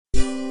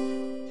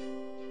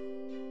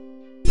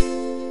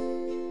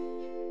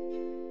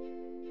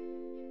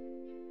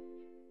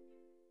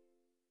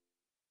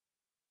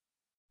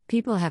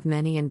People have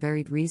many and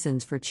varied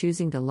reasons for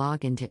choosing to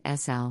log into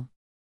SL.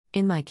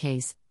 In my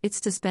case,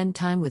 it's to spend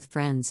time with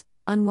friends,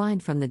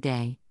 unwind from the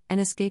day, and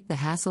escape the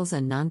hassles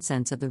and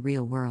nonsense of the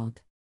real world.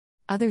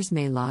 Others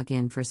may log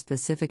in for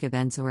specific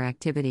events or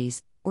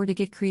activities, or to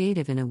get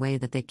creative in a way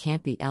that they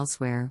can't be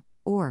elsewhere,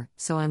 or,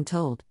 so I'm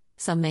told,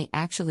 some may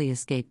actually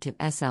escape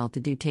to SL to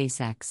do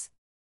tay-sex.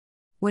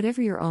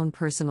 Whatever your own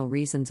personal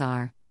reasons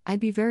are, I'd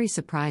be very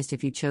surprised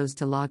if you chose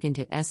to log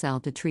into SL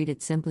to treat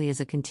it simply as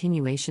a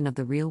continuation of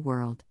the real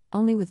world,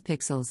 only with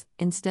pixels,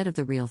 instead of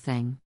the real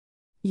thing.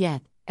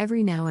 Yet,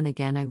 every now and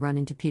again I run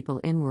into people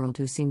in-world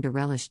who seem to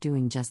relish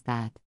doing just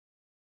that.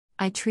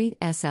 I treat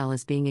SL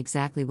as being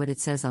exactly what it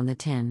says on the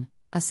tin,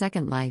 a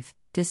second life,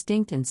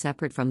 distinct and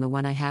separate from the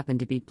one I happen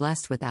to be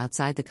blessed with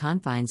outside the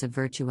confines of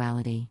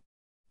virtuality.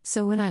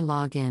 So when I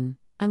log in,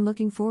 I'm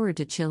looking forward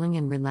to chilling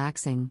and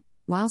relaxing,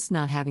 whilst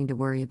not having to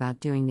worry about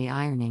doing the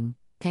ironing,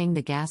 paying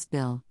the gas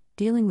bill,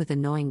 dealing with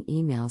annoying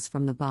emails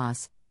from the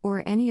boss,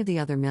 or any of the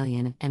other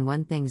million and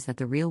one things that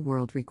the real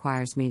world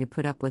requires me to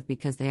put up with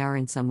because they are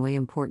in some way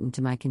important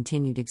to my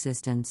continued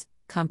existence,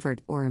 comfort,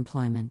 or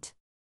employment.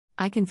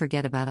 I can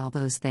forget about all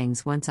those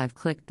things once I've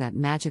clicked that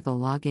magical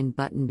login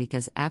button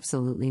because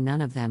absolutely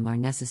none of them are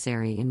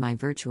necessary in my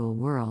virtual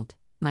world,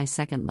 my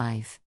second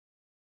life.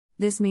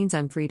 This means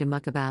I'm free to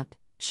muck about,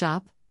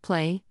 shop,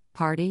 play,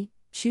 party,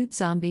 shoot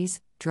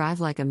zombies, drive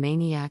like a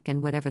maniac,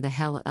 and whatever the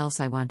hell else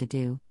I want to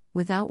do,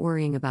 without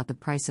worrying about the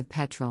price of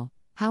petrol.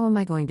 How am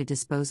I going to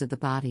dispose of the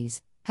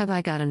bodies? Have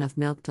I got enough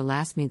milk to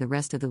last me the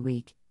rest of the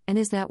week? And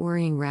is that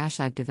worrying rash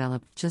I've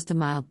developed just a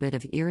mild bit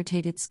of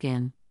irritated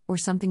skin, or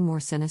something more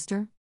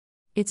sinister?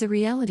 It's a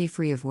reality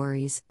free of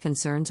worries,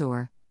 concerns,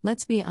 or,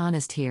 let's be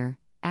honest here,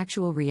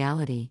 actual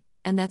reality,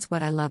 and that's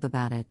what I love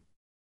about it.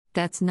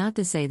 That's not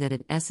to say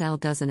that SL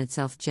doesn't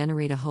itself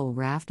generate a whole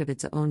raft of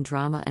its own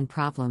drama and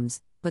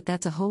problems, but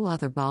that's a whole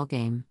other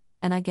ballgame,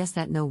 and I guess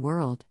that no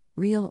world,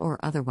 real or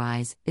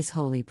otherwise, is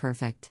wholly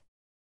perfect.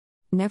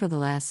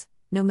 Nevertheless,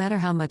 no matter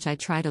how much I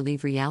try to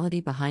leave reality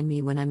behind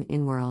me when I'm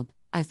in-world,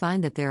 I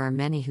find that there are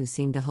many who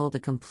seem to hold a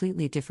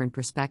completely different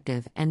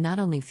perspective and not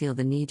only feel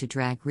the need to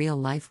drag real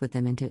life with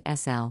them into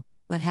SL,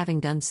 but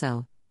having done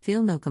so,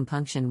 feel no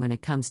compunction when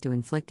it comes to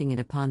inflicting it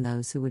upon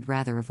those who would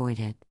rather avoid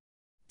it.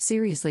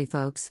 Seriously,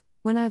 folks,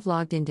 when I've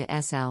logged into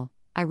SL,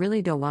 I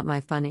really don't want my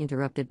fun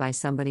interrupted by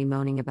somebody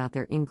moaning about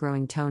their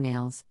ingrowing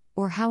toenails,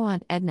 or how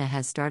Aunt Edna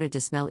has started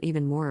to smell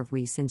even more of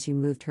wee since you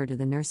moved her to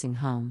the nursing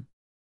home.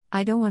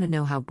 I don't want to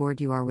know how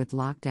bored you are with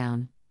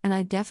lockdown, and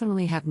I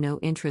definitely have no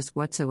interest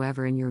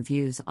whatsoever in your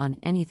views on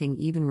anything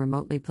even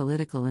remotely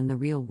political in the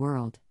real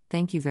world.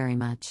 Thank you very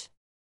much.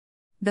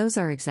 Those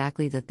are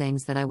exactly the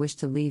things that I wish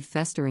to leave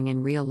festering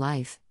in real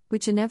life,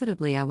 which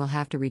inevitably I will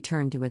have to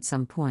return to at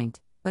some point,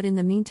 but in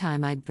the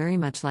meantime I'd very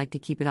much like to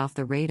keep it off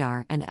the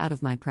radar and out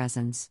of my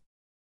presence.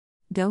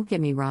 Don't get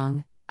me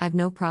wrong, I've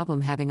no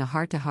problem having a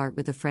heart-to-heart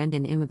with a friend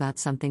in IM about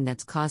something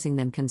that's causing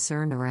them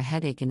concern or a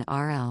headache in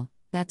RL.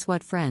 That's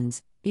what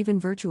friends, even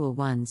virtual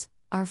ones,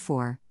 are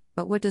for.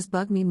 But what does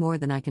bug me more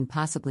than I can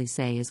possibly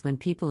say is when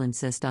people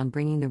insist on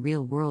bringing the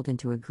real world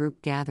into a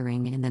group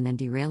gathering and then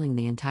derailing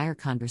the entire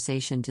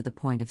conversation to the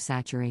point of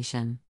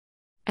saturation.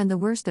 And the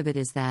worst of it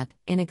is that,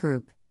 in a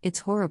group, it's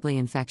horribly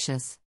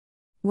infectious.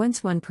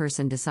 Once one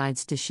person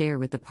decides to share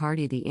with the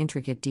party the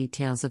intricate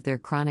details of their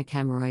chronic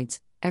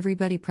hemorrhoids,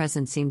 everybody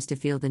present seems to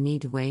feel the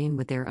need to weigh in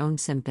with their own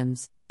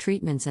symptoms,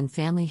 treatments, and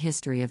family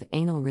history of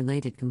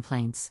anal-related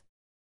complaints.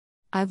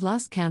 I've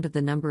lost count of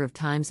the number of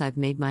times I've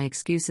made my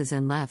excuses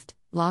and left,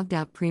 logged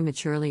out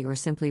prematurely, or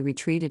simply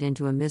retreated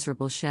into a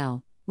miserable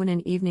shell, when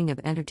an evening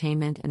of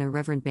entertainment and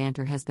irreverent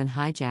banter has been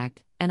hijacked,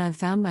 and I've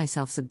found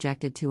myself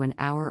subjected to an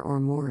hour or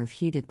more of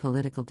heated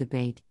political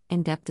debate,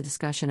 in-depth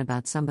discussion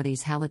about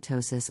somebody's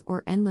halitosis,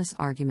 or endless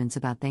arguments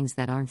about things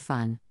that aren't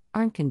fun,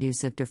 aren't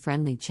conducive to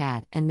friendly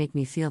chat, and make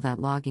me feel that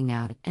logging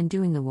out and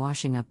doing the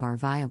washing up are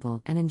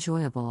viable and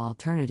enjoyable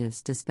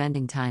alternatives to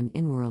spending time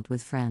in-world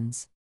with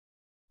friends.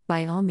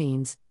 By all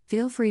means,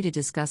 feel free to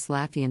discuss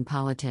Latvian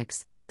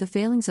politics, the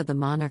failings of the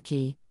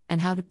monarchy,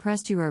 and how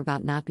depressed you are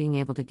about not being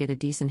able to get a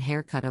decent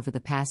haircut over the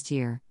past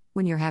year,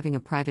 when you're having a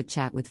private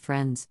chat with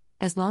friends,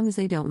 as long as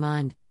they don't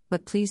mind,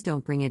 but please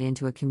don't bring it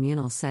into a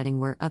communal setting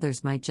where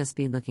others might just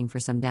be looking for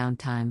some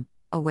downtime,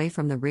 away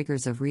from the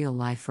rigors of real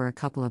life for a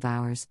couple of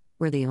hours,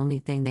 where the only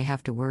thing they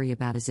have to worry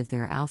about is if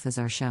their alphas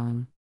are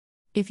showing.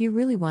 If you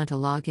really want to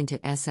log into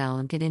SL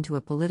and get into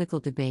a political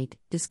debate,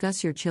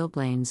 discuss your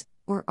chilblains,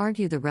 or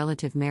argue the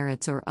relative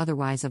merits or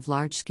otherwise of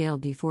large-scale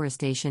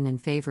deforestation in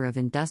favor of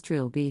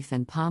industrial beef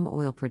and palm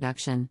oil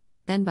production,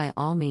 then by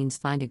all means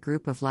find a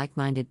group of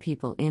like-minded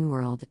people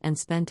in-world and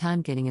spend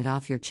time getting it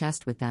off your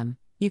chest with them.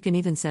 You can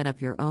even set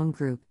up your own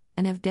group,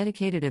 and have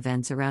dedicated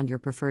events around your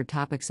preferred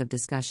topics of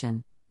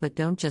discussion, but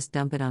don't just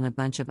dump it on a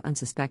bunch of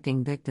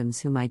unsuspecting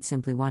victims who might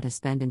simply want to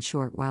spend a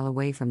short while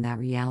away from that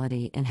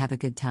reality and have a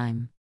good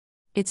time.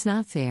 It's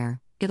not fair,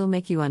 it'll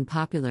make you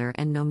unpopular,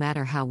 and no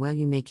matter how well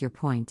you make your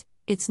point,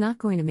 it's not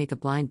going to make a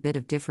blind bit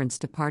of difference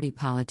to party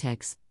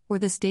politics, or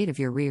the state of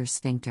your rear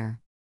sphincter.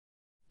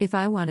 If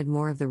I wanted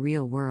more of the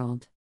real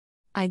world,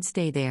 I'd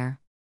stay there.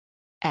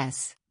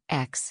 S.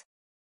 X.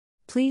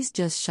 Please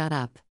just shut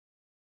up.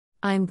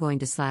 I'm going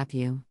to slap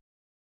you.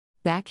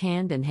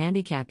 Backhand and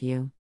handicap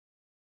you.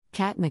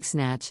 Cat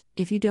McSnatch,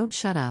 if you don't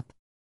shut up.